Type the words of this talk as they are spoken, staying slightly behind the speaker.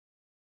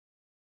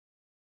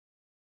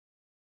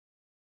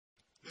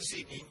This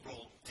evening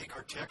we'll take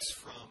our text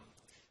from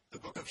the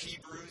book of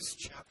Hebrews,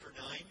 chapter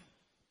 9.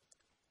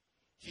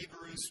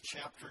 Hebrews,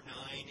 chapter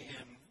 9,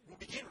 and we'll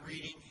begin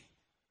reading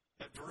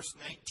at verse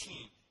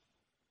 19.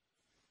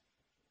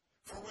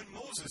 For when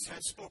Moses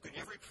had spoken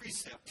every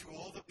precept to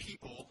all the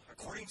people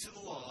according to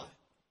the law,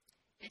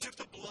 he took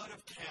the blood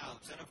of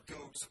calves and of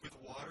goats with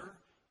water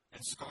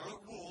and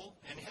scarlet wool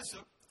and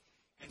hyssop,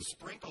 and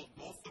sprinkled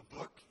both the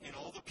book and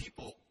all the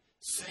people,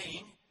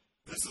 saying,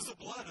 This is the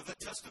blood of the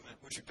testament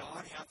which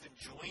God hath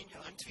enjoined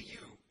unto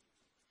you.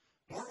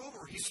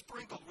 Moreover, he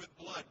sprinkled with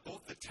blood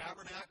both the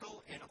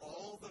tabernacle and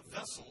all the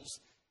vessels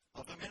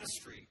of the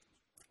ministry.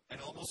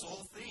 And almost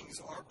all things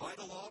are by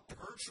the law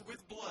purged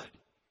with blood,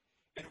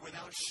 and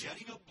without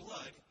shedding of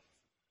blood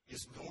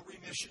is no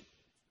remission.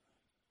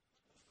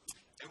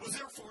 It was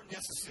therefore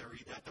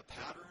necessary that the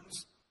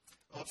patterns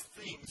of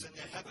things in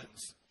the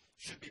heavens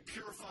should be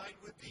purified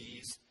with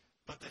these,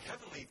 but the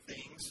heavenly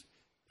things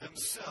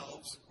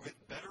themselves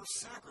with better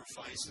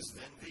sacrifices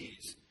than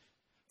these.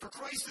 For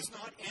Christ is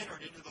not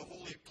entered into the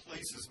holy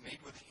places made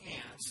with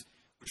hands,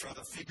 which are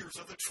the figures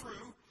of the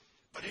true,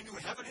 but into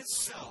heaven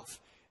itself,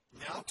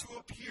 now to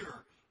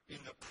appear in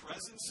the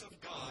presence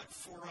of God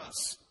for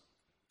us.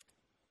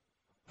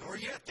 Nor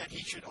yet that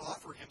he should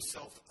offer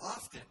himself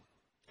often,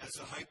 as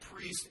the high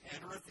priest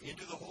entereth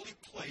into the holy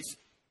place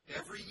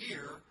every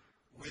year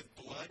with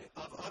blood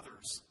of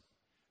others.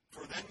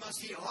 For then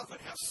must he often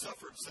have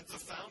suffered since the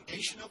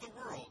foundation of the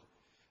world.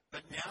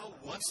 But now,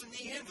 once in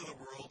the end of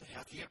the world,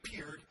 hath he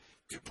appeared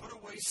to put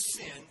away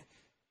sin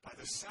by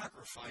the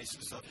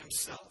sacrifices of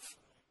himself.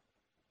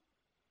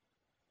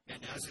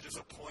 And as it is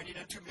appointed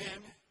unto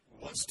men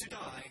once to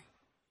die,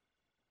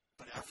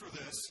 but after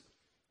this,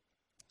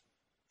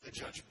 the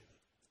judgment.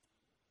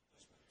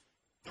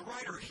 The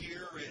writer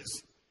here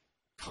is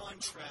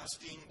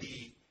contrasting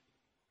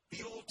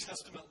the Old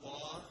Testament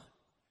law,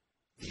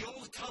 the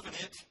Old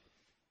Covenant,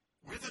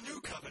 with the New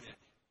Covenant.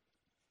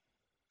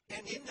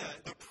 And in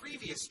the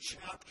previous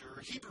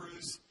chapter,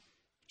 Hebrews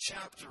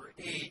chapter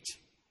 8,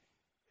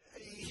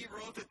 he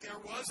wrote that there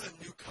was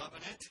a new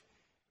covenant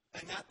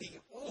and that the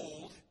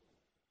old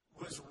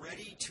was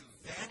ready to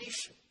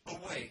vanish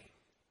away.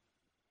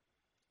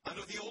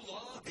 Under the old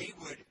law, they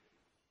would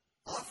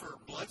offer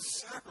blood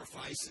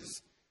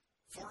sacrifices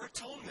for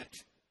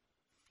atonement.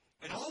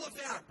 And all of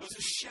that was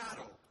a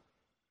shadow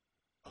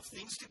of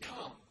things to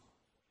come.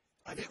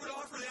 They would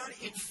offer that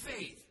in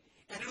faith.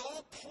 And it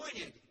all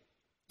pointed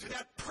to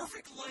that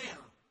perfect Lamb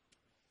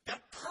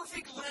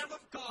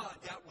of God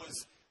that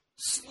was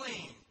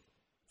slain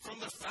from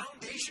the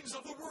foundations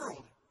of the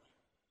world.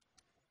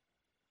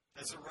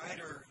 As the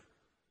writer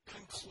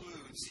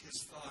concludes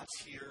his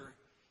thoughts here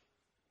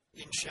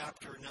in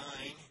chapter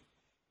 9,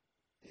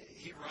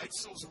 he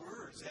writes those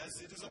words,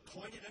 as it is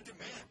appointed unto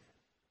man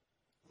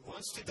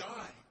once to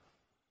die.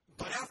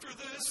 But after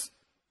this,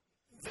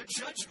 the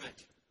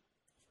judgment.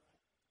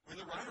 When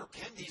the writer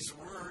penned these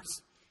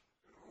words,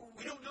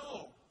 we don't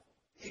know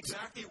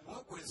exactly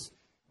what was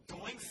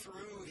going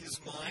through his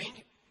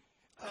mind,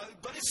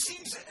 but it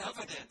seems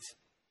evident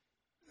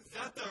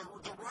that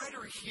the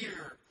writer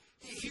here,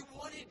 he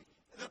wanted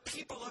the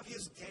people of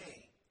his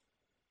day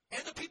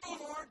and the people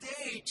of our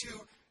day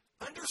to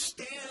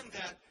understand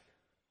that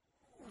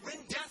when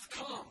death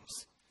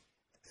comes,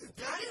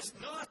 that is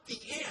not the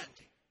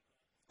end.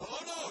 Oh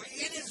no,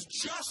 it is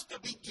just the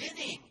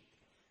beginning.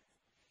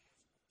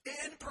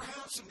 And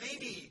perhaps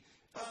maybe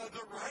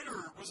the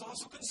writer was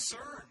also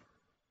concerned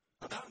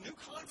about new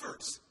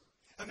converts.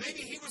 And maybe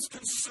he was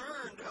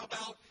concerned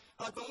about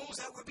those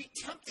that would be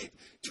tempted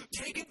to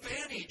take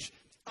advantage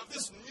of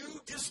this new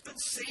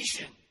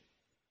dispensation.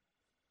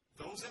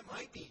 Those that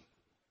might be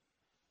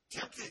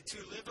tempted to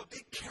live a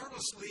bit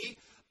carelessly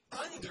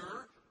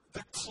under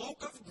the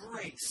cloak of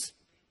grace.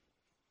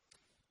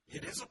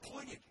 It is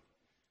appointed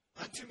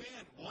unto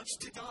man once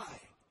to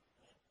die,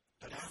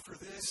 but after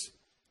this,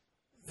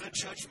 the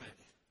judgment.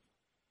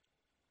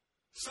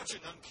 Such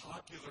an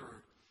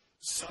unpopular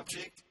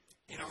subject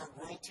in our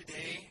world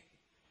today.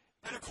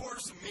 And of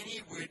course,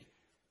 many would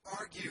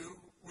argue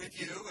with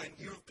you, and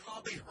you've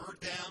probably heard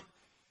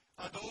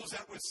them, those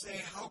that would say,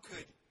 how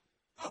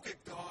could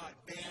God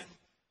ban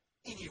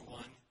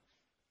anyone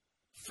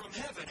from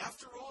heaven?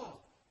 After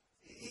all,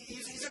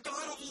 he's a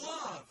God of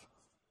love.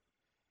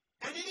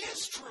 And it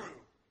is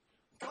true.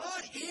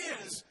 God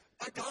is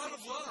a God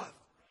of love.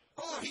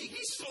 Oh, he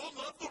so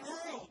loved the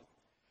world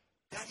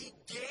that he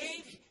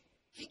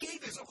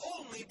gave his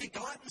only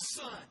begotten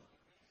Son.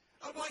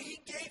 Why, he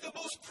gave the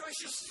most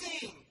precious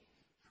thing.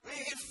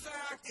 In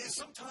fact,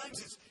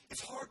 sometimes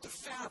it's hard to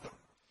fathom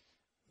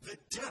the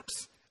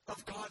depths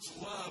of God's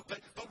love.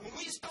 But when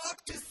we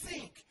stop to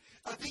think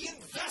of the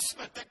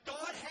investment that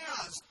God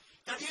has,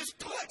 that he has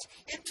put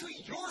into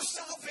your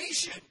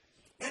salvation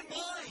and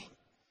mine,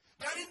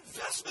 that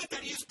investment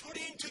that he has put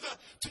into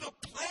the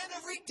plan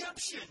of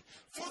redemption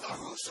for the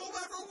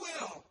whosoever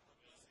will.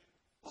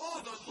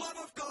 Oh, the love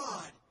of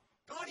God.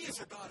 God is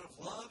a God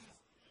of love.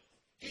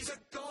 He's a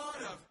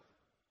God of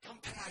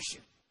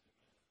compassion.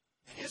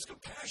 And his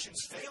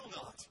compassions fail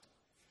not.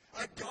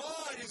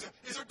 God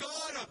is a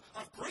God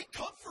of great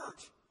comfort.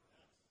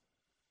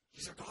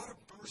 He's a God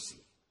of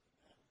mercy.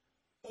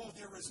 Oh,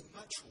 there is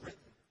much written.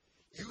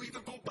 You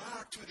even go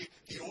back to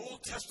the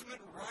Old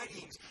Testament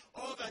writings.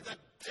 Oh, the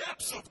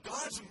depths of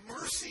God's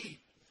mercy.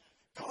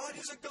 God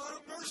is a God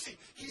of mercy.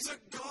 He's a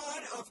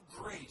God of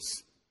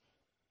grace.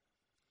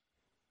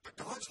 But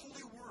God's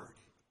holy word,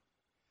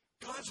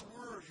 God's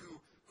word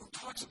who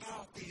talks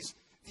about these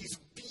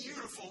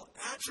beautiful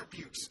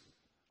attributes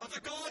of the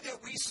God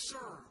that we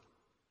serve.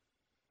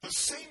 The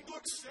same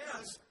book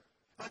says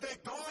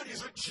that God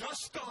is a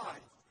just God.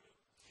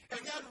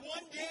 And that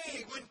one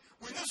day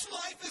when this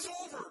life is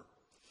over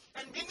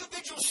and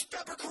individuals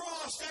step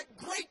across that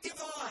great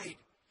divide,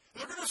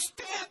 they're going to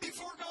stand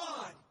before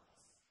God.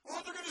 Or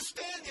they're going to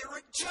stand there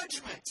at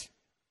judgment.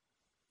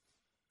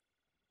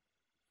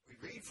 We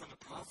read from the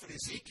prophet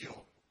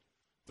Ezekiel,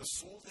 the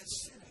soul that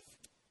sinneth,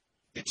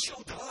 it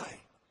shall die.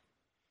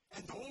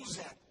 And those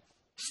that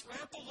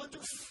trample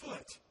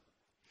underfoot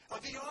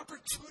of the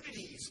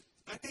opportunities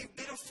that they've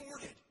been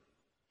afforded,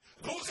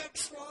 those that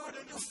trod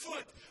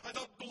underfoot of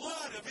the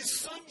blood of his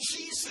son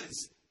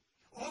Jesus,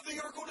 all they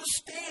are going to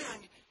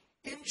stand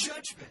in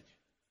judgment.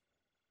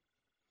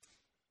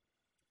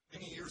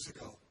 Many years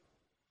ago,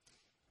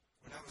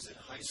 when I was in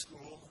high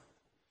school,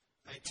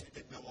 I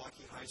attended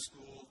Milwaukee High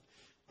School.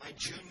 My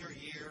junior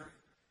year,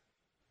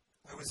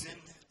 I was in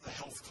a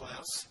health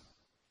class.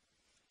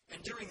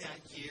 And during that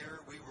year,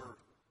 we were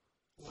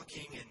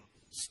looking and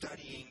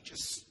studying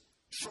just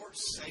short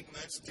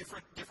segments,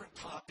 different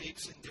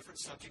topics and different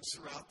subjects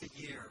throughout the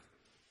year.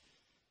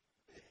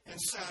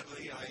 And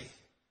sadly,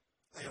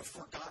 I have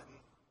forgotten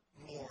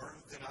more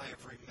than I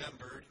have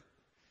remembered.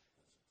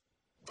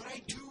 But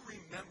I do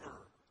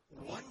remember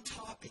one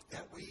topic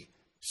that we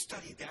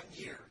studied that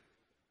year.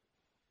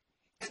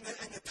 And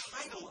the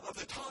title of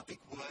the topic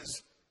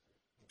was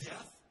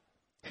Death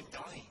and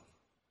Dying.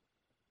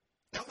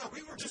 Now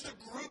we were just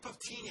a group of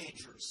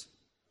teenagers.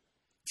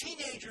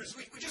 Teenagers,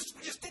 we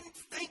just didn't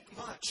think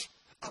much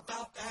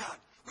about that.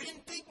 We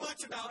didn't think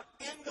much about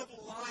end of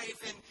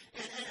life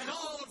and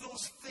all of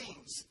those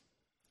things.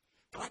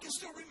 But I can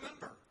still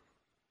remember.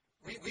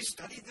 We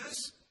studied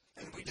this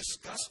and we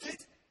discussed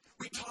it.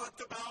 We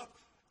talked about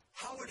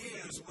how it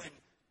is when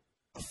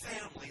a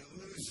family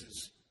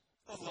loses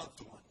a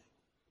loved one.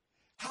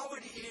 How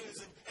it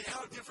is and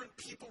how different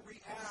people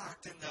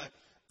react and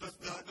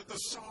the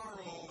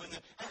sorrow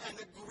and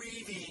the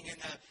grieving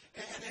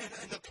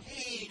and the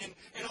pain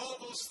and all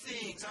those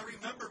things. I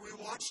remember we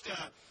watched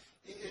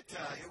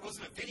it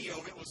wasn't a video,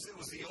 it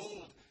was the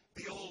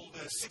old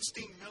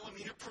 16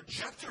 millimeter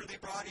projector they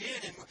brought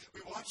in, and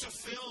we watched a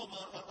film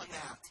on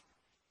that.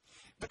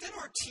 But then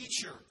our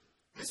teacher,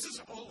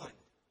 Mrs. Owen,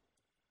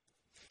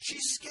 she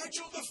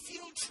scheduled a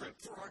field trip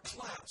for our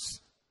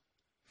class.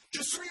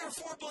 Just 3 or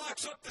 4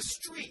 blocks up the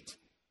street,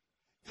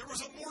 there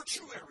was a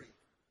mortuary.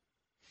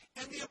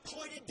 And the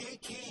appointed day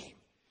came,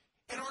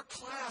 and our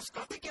class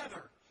got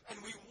together, and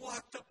we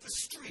walked up the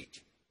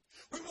street.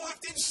 We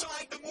walked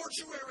inside the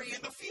mortuary,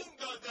 and the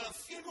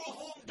funeral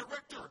home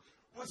director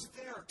was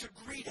there to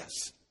greet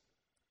us.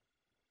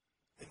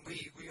 And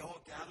we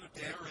all gathered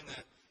there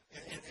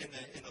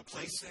in the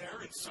place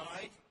there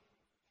inside,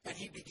 and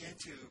he began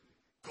to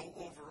go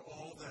over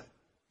all the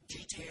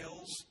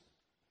details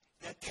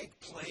that take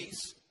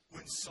place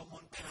when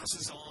someone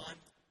passes on.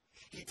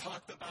 He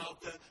talked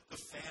about the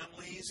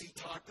families. He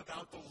talked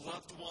about the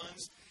loved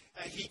ones.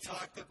 He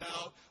talked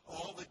about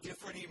all the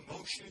different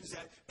emotions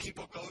that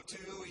people go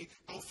through.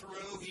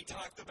 He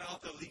talked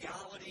about the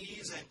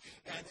legalities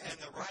and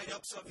the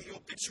write-ups of the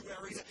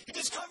obituaries. He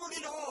just covered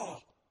it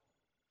all.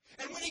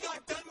 And when he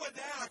got done with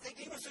that, they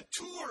gave us a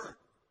tour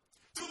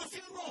through the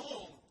funeral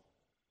home.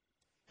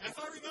 And if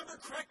I remember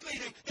correctly,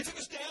 they took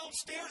us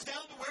downstairs,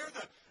 down to where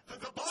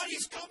the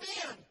bodies come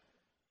in.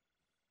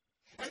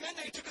 And then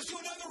they took us to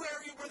another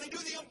area where they do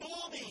the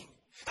embalming.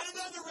 And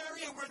another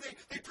area where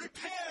they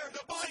prepare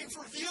the body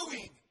for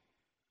viewing.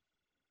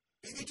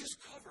 And they just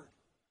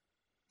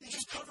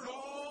covered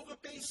all the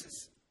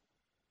bases.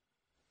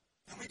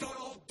 And we got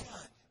all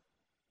done.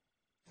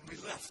 And we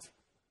left.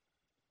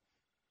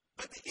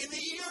 But in the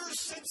years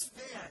since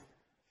then,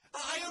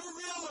 I have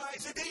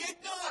realized that they did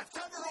not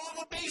cover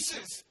all the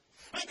bases.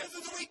 Because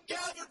as we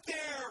gathered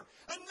there,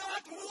 and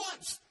not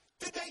once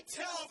did they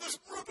tell this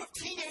group of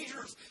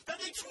teenagers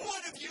that each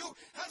one of you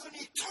has an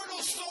eternal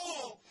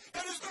soul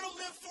that is going to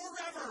live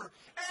forever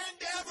and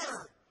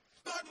ever.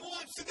 Not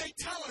once did they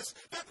tell us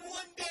that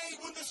one day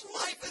when this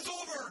life is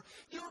over,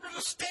 you're going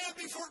to stand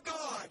before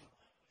God.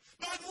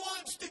 Not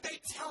once did they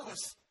tell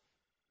us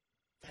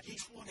that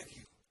each one of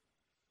you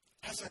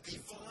has a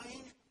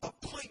divine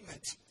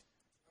appointment.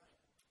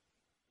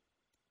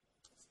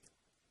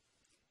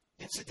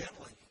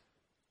 Incidentally,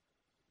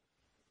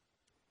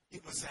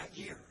 it was that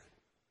year.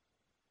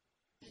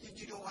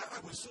 You know, I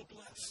was so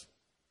blessed.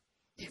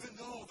 Even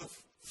though the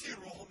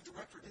funeral home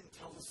director didn't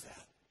tell us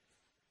that.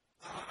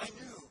 I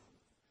knew.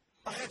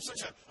 I had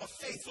such a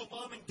faithful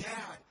mom and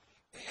dad.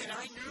 And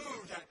I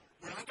knew that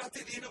when I got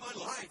to the end of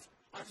my life,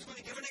 I was going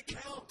to give an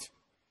account.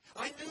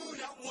 I knew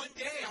that one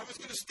day I was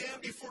going to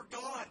stand before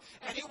God.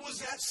 And it was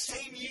that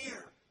same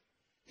year,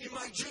 in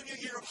my junior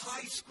year of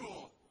high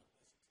school.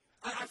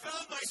 I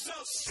found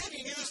myself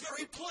sitting in this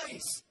very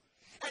place.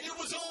 And it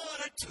was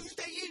on a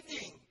Tuesday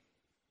evening.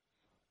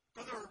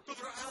 Brother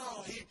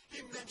Al, he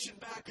mentioned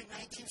back in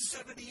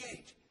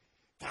 1978.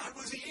 That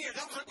was a year.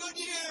 That was a good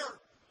year.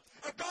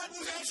 God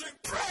was answering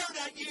prayer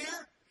that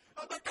year.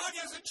 But God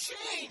hasn't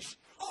changed.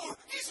 Oh,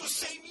 He's the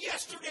same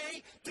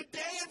yesterday,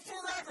 today, and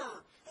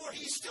forever. Or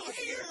He still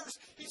hears.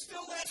 He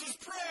still answers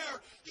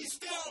prayer. He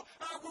still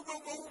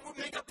will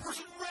make a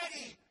person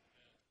ready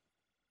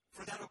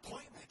for that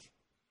appointment.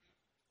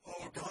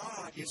 Oh,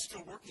 God is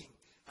still working.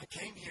 I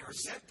came here,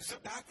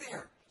 sat back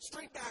there,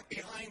 straight back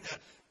behind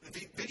the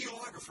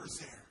videographers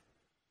there.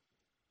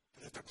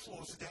 But at the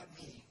close of that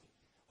meeting,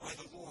 why,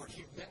 the Lord,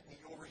 He met me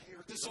over here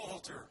at this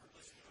altar.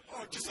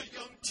 Oh, just a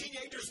young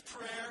teenager's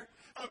prayer.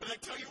 But I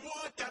tell you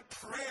what, that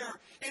prayer,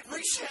 it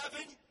reached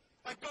heaven.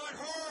 God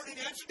heard and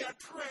answered that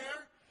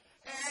prayer.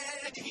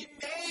 And He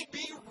made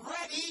me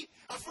ready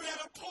for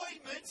that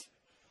appointment.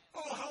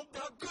 Oh, how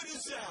good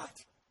is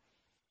that?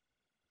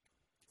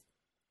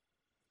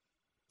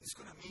 It's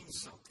going to mean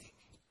something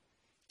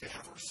to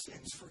have our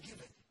sins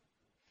forgiven.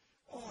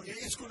 Oh,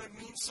 it's going to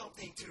mean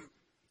something to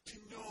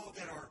know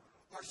that our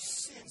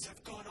sins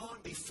have gone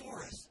on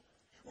before us.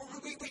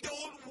 We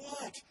don't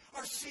want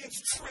our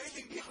sins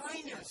trailing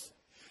behind us.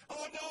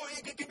 Oh, no,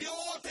 it can be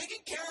all taken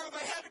care of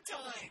ahead of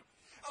time.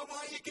 Oh,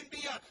 why, it can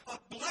be a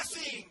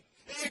blessing.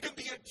 It can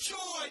be a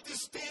joy to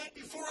stand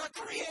before our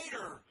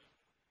Creator.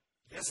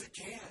 Yes, it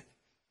can.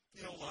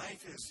 You know,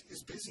 life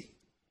is busy.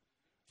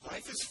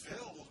 Life is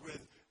filled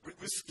with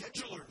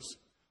schedulers.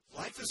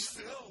 Life is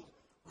filled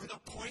with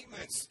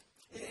appointments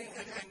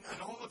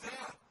and all of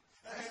that.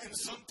 And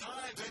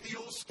sometimes the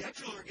old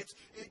scheduler gets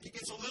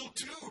a little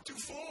too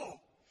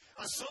full.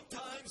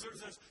 Sometimes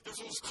there's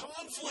those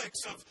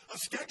conflicts of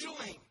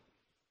scheduling.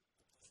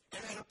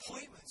 And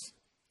appointments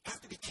have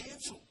to be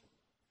canceled.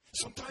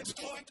 Sometimes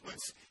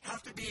appointments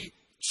have to be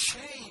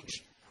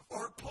changed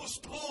or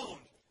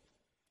postponed.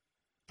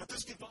 But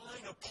this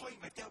divine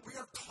appointment that we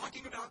are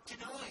talking about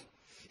tonight,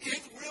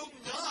 it will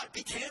not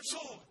be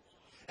canceled.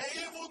 And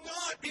it will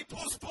not be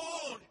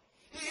postponed.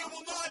 It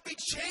will not be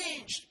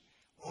changed.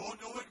 Oh,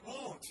 no, it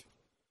won't.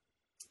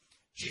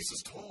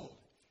 Jesus told.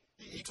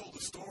 He told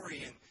a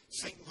story in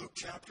St. Luke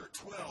chapter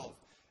 12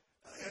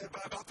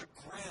 about the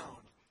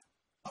ground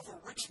of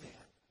a rich man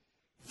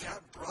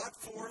that brought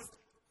forth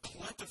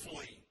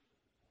plentifully.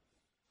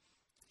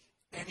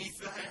 And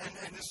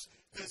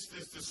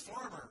this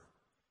farmer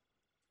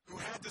who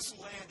had this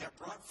land that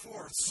brought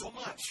forth so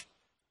much,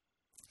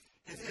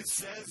 it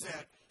says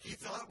that he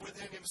thought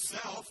within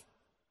himself,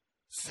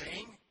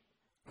 saying,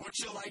 "What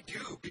shall I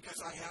do, because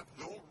I have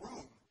no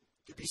room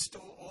to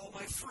bestow all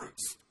my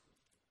fruits?"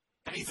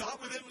 And he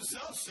thought within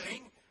himself,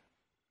 saying,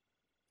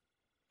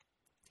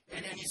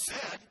 and he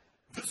said,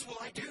 "This will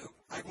I do.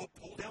 I will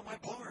pull down my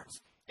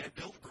barns and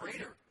build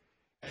greater,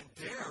 and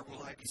there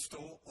will I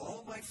bestow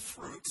all my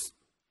fruits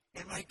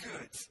and my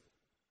goods.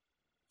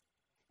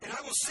 And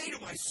I will say to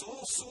my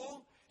soul,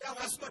 soul, thou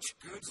hast much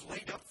goods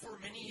laid up for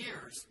many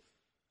years.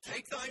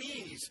 Take thine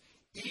ease,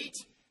 eat,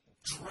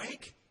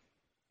 drink,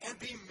 and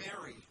be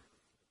merry."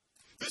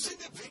 This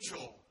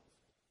individual,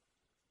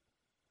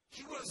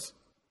 he was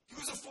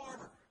a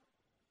farmer.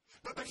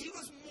 But he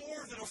was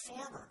more than a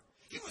farmer.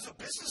 He was a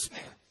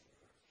businessman.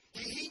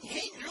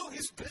 He knew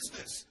his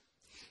business.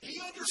 He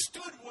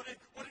understood what it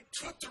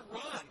took to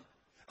run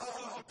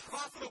a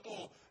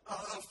profitable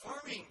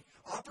farming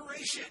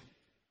operation.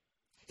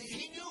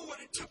 He knew what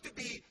it took to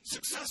be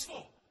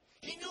successful.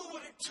 He knew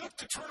what it took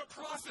to turn a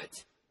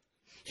profit.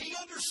 He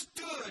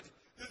understood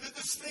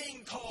this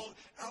thing called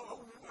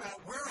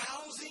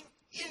warehousing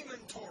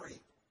inventory.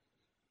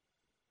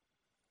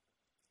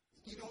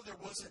 You know, there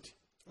wasn't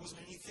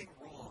anything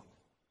wrong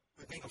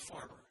with being a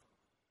farmer.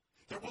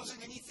 There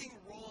wasn't anything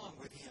wrong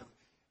with him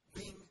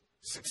being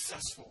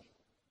successful.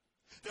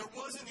 There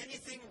wasn't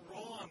anything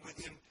wrong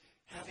with him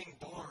having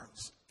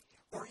barns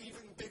or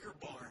even bigger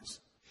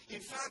barns.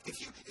 In fact,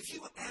 if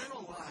you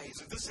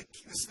analyze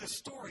this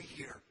story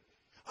here,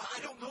 I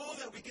don't know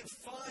that we can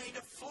find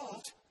a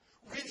fault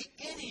with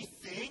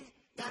anything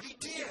that he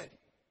did.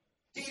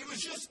 He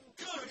was just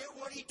good at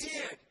what he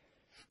did.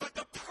 But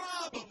the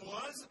problem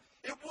was,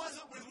 it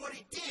wasn't with what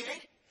he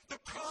did. The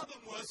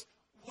problem was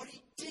what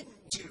he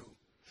didn't do.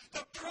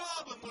 The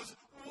problem was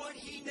what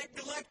he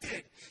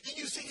neglected.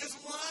 You see, his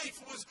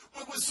life was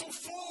so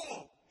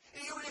full.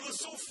 It was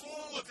so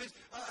full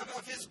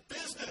of his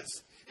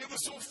business. It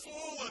was so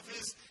full of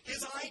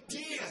his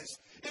ideas.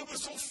 It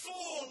was so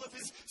full of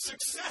his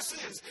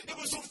successes. It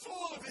was so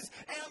full of his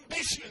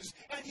ambitions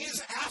and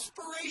his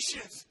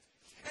aspirations.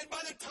 And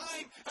by the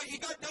time he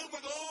got done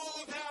with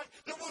all of that,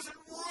 there wasn't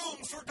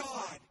room for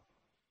God.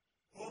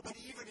 Oh, but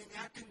even in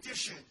that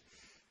condition,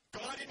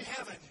 God in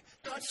heaven,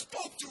 God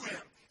spoke to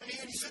him. And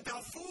he said,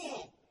 "Thou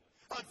fool,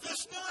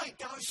 this night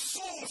thy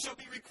soul shall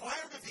be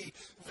required of thee.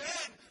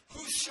 Then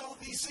who shall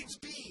these things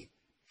be?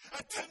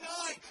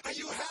 Tonight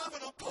you have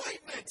an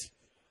appointment.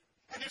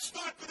 And it's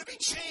not going to be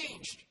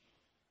changed."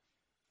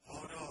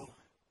 Oh,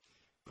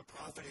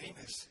 prophet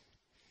Amos,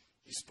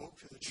 he spoke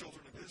to the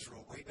children of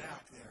Israel way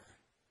back there.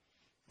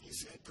 He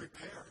said,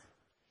 prepare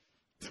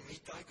to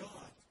meet thy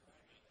God.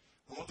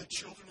 All the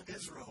children of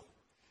Israel,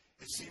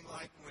 it seemed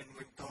like when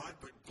God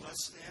would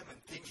bless them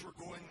and things were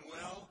going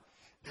well,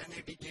 then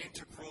they began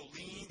to grow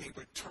lean. They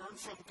would turn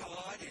from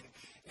God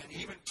and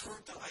even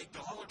turn to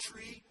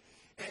idolatry.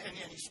 And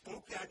he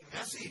spoke that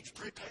message,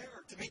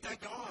 prepare to meet thy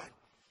God.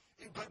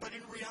 But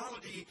in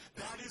reality,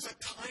 that is a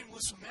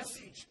timeless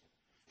message.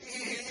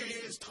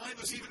 It is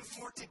timeless even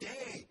for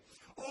today.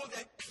 Oh,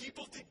 that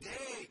people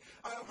today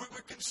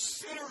would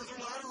consider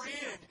the latter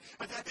end,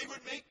 that they would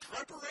make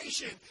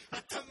preparation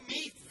to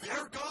meet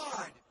their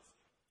God.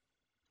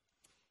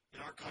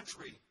 In our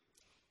country,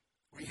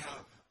 we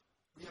have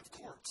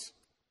courts.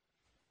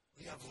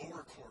 We have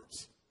lower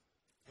courts.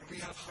 And we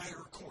have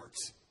higher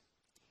courts.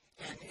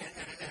 And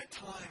at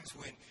times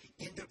when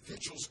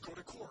individuals go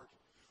to court,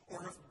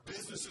 or if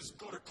businesses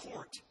go to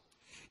court,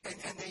 and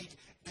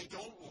they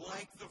don't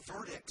like the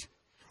verdict,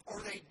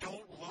 or they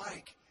don't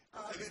like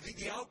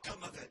the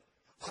outcome of it,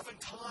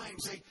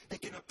 oftentimes they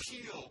can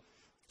appeal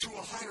to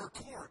a higher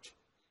court.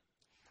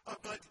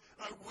 But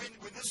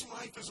when this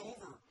life is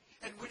over,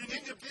 and when an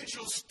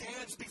individual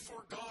stands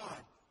before God,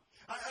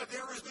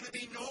 there is going to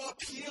be no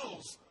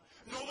appeals.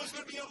 No one's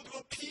going to be able to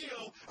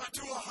appeal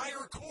to a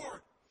higher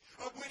court.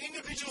 When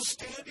individuals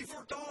stand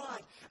before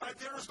God,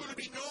 there is going to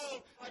be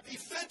no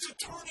defense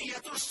attorney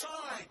at their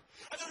side.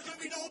 There's going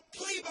to be no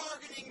plea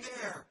bargaining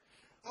there.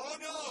 Oh,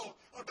 no.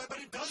 But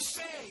it does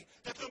say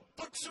that the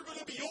books are going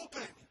to be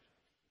open.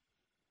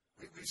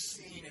 We've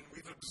seen and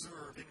we've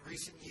observed in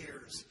recent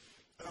years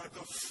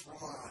the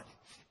fraud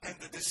and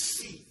the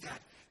deceit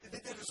that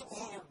is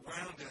all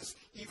around us,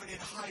 even in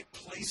high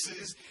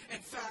places. In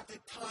fact,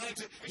 at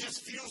times it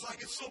just feels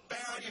like it's so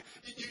bad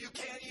you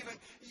can't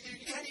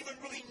even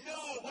really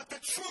know what the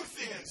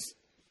truth is.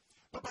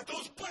 But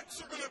those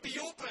books are going to be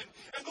open,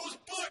 and those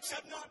books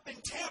have not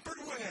been tampered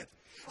with.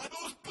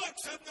 Those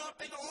books have not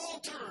been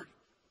altered.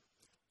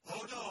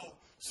 Oh no,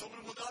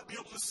 someone will not be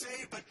able to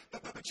say, but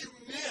you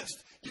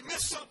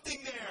missed something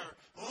there.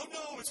 Oh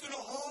no, it's going to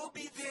all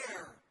be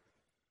there.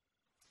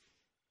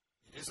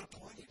 It is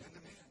appointed unto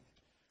man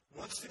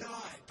once to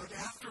die, but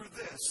after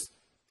this,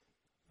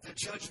 the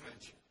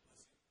judgment.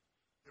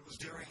 It was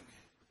during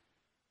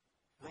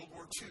World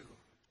War II.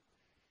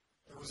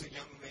 There was a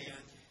young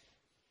man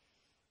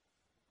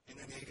in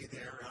the Navy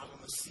there out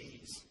on the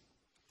seas,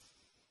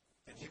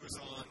 and he was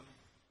on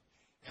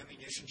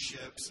ammunition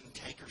ships and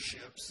tanker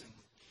ships,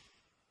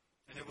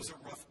 and it was a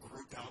rough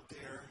group out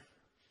there.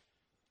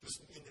 This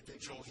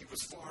individual, he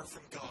was far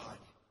from God,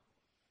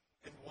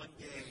 and one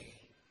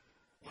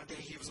day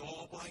he was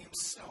all by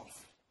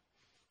himself.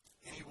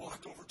 And he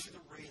walked over to the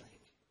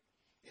railing,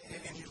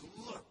 and he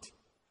looked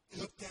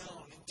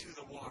down into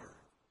the water.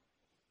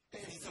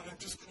 And he thought, I'm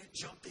just going to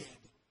jump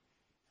in.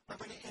 I'm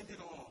going to end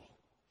it all.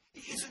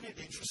 Isn't it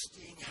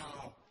interesting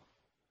how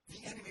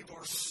the enemy of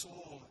our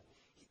soul,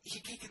 he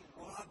can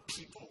rob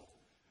people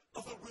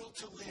of the will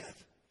to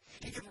live.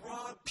 He can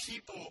rob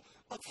people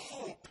of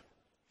hope.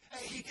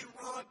 He can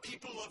rob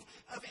people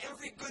of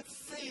every good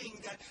thing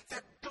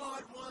that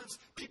God wants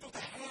people to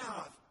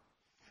have.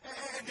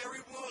 And there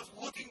he was,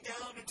 looking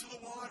down into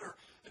the water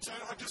and saying,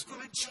 I'm just going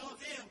to jump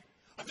in.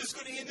 I'm just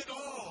going to end it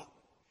all.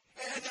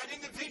 And that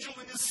individual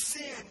in his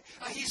sin,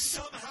 he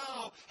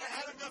somehow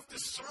had enough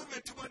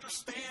discernment to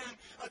understand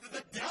that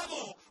the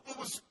devil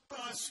was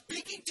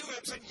speaking to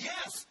him, saying,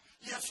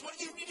 yes, what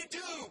do you need to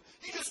do?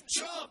 You just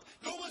jump.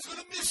 No one's going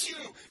to miss you.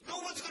 No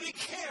one's going to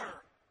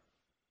care.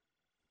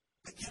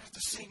 But yet at the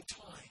same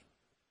time,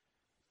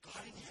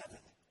 God in heaven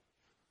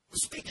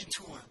was speaking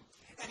to him.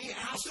 And he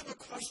asked him a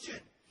question.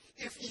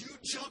 If you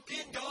jump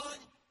in, Don,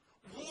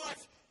 what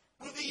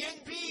will the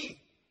end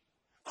be?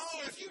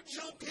 Oh, if you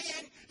jump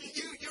in,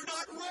 you're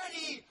not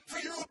ready for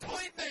your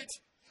appointment.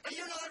 And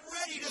you're not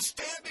ready to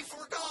stand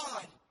before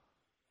God.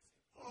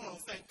 Oh,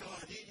 thank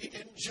God, he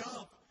didn't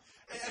jump.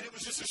 And it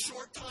was just a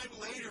short time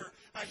later,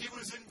 he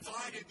was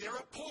invited there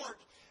at port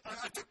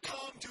to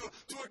come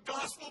to a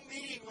gospel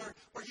meeting where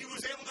he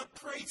was able to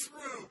pray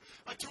through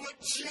to a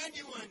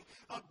genuine,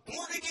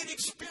 born-again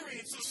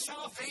experience of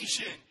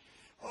salvation.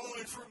 Oh,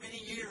 and for many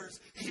years,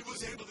 he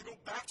was able to go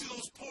back to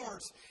those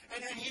ports,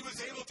 and he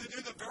was able to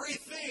do the very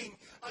thing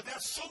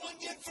that someone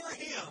did for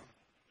him.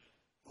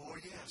 Oh,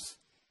 yes,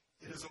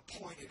 it is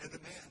appointed in the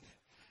man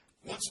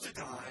wants to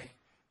die,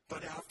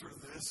 but after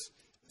this,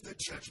 the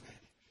judgment.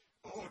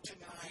 Oh,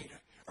 tonight,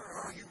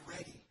 are you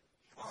ready?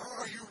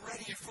 Are you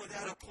ready for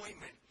that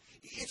appointment?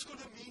 It's going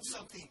to mean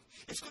something.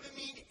 It's going to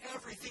mean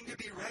everything to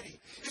be ready.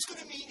 It's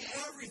going to mean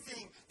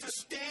everything to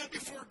stand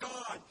before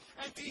God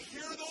and to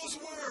hear those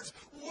words,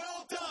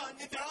 well done,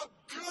 thou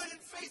good and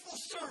faithful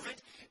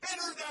servant,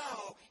 enter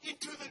thou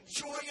into the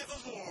joy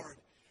of the Lord.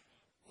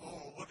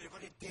 Oh, what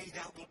a day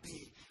that will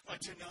be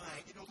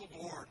tonight. You know,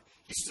 the Lord,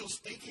 he's still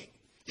speaking.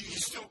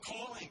 He's still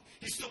calling.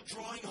 He's still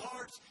drawing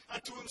hearts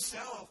to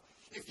himself.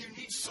 If you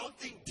need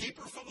something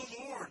deeper from the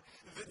Lord,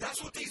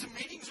 that's what these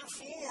meetings are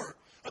for.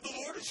 The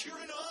Lord is here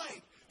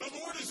tonight. The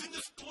Lord is in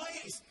this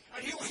place.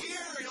 And he'll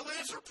hear. He'll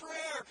answer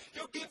prayer. prayer.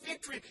 He'll give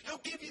victory.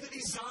 He'll give you the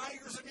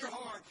desires of your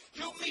heart.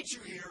 He'll meet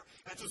you here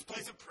at this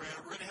place of prayer.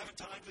 We're going to have a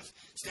time to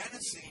stand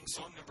and sing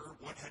song number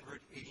 100.